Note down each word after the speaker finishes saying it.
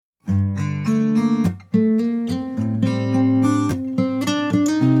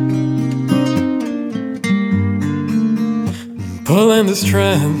pulling the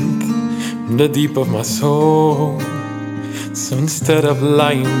strength from the deep of my soul. So instead of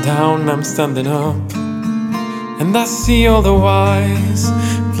lying down, I'm standing up, and I see all the whys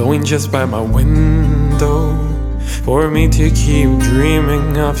flowing just by my window for me to keep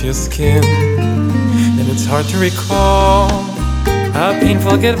dreaming of your skin. And it's hard to recall a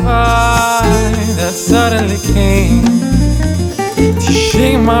painful goodbye that suddenly came to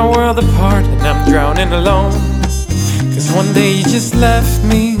shake my world apart, and I'm drowning alone. 'Cause one day you just left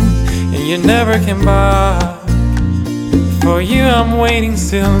me and you never came back. For you I'm waiting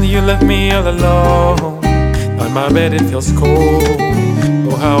still, you left me all alone. On my bed it feels cold,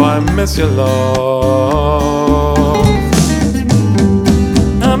 oh how I miss your love.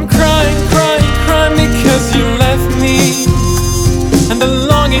 I'm crying, crying, crying because you left me, and the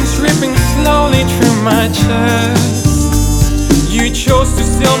longing's ripping slowly through my chest. You chose to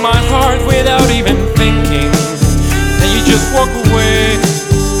steal my heart without even thinking, and you just walk away.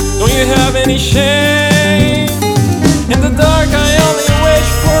 Don't you have any shame? In the dark I only wish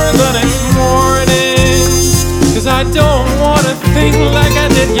for the next morning, 'cause I don't wanna think like I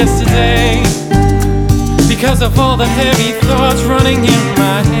did yesterday, because of all the heavy thoughts running in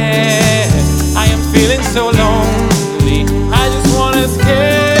my head. I am feeling so lonely, I just wanna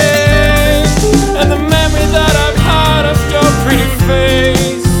escape. And the memory that I've had of your pretty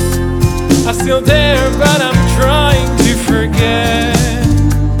face are still there, but I'm trying to forget.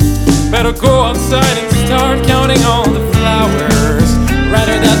 Better go outside and start counting all the flowers,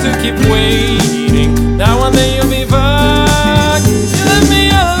 rather than to keep waiting. Now one day you'll be back. You left me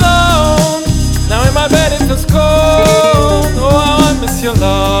alone, now in my bed it feels cold. Oh how I miss your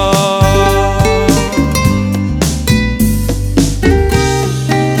love.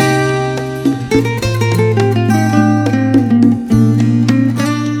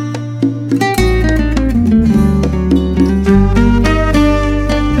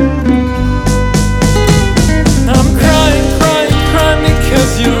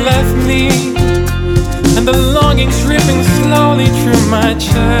 And the longing's ripping slowly through my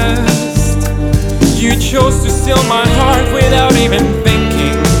chest. You chose to steal my heart without even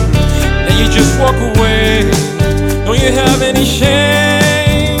thinking, and you just walk away. Don't you have any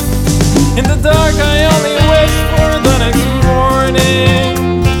shame? In the dark I only wish for the next morning,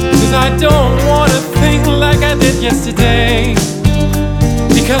 'cause I don't wanna think like I did yesterday,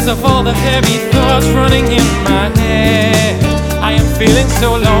 because of all the heavy thoughts running in my head. I am feeling so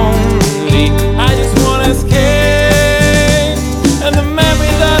lonely, I just wanna escape. And the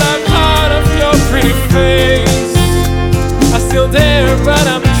memory that I've had of your pretty face are still there, but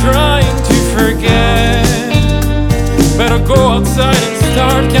I'm trying to forget. Better go outside and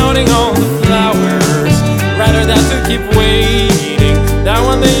start counting all the flowers, rather than to keep waiting. That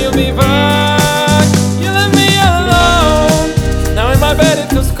one day you'll be back. You left me alone, now in my bed it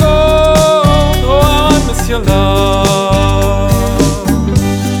feels cold. Oh how I miss your love.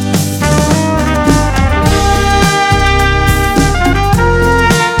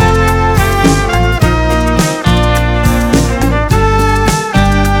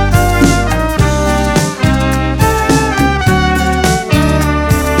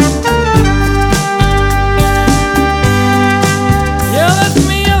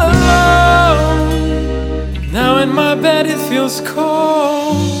 In my bed it feels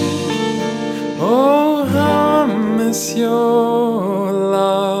cold. Oh, how I miss your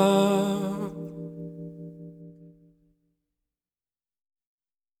love.